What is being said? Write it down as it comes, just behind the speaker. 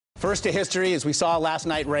First to history, as we saw last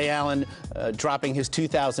night, Ray Allen dropping his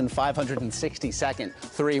 2,562nd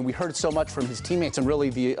three. We heard so much from his teammates and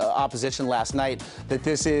really the opposition last night that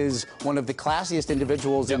this is one of the classiest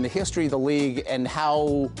individuals in the history of the league, and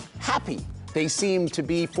how happy they seem to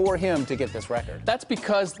be for him to get this record. That's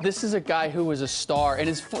because this is a guy who is a star and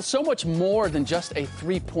is so much more than just a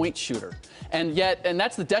three-point shooter. And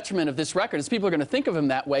that's the detriment of this record, is people are going to think of him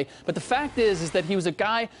that way. But the fact is that he was a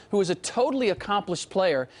guy who was a totally accomplished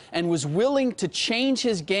player and was willing to change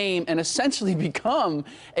his game and essentially become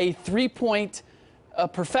a three-point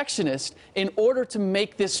perfectionist in order to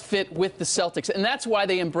make this fit with the Celtics. And that's why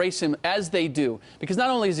they embrace him as they do. Because not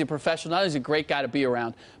only is he a professional, not only is he a great guy to be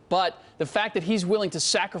around, but the fact that he's willing to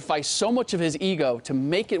sacrifice so much of his ego to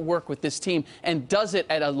make it work with this team, and does it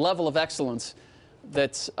at a level of excellence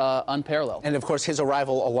that's unparalleled. And, of course, his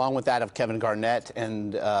arrival, along with that of Kevin Garnett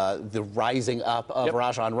and the rising up of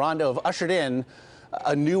Rajon Rondo, have ushered in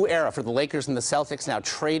a new era for the Lakers and the Celtics, now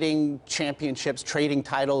trading championships, trading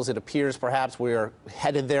titles. It appears perhaps we're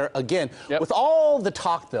headed there again. With all the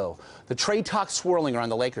talk, though, the trade talk swirling around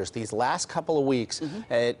the Lakers these last couple of weeks,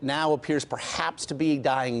 it now appears perhaps to be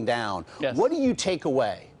dying down. What do you take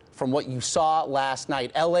away from what you saw last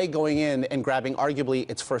night? L.A. going in and grabbing arguably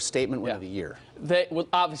its first statement win of the year. Well,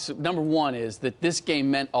 obviously, number one is that this game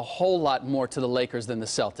meant a whole lot more to the Lakers than the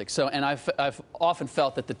Celtics. And I've often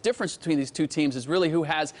felt that the difference between these two teams is really who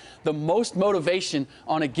has the most motivation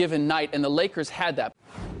on a given night, and the Lakers had that.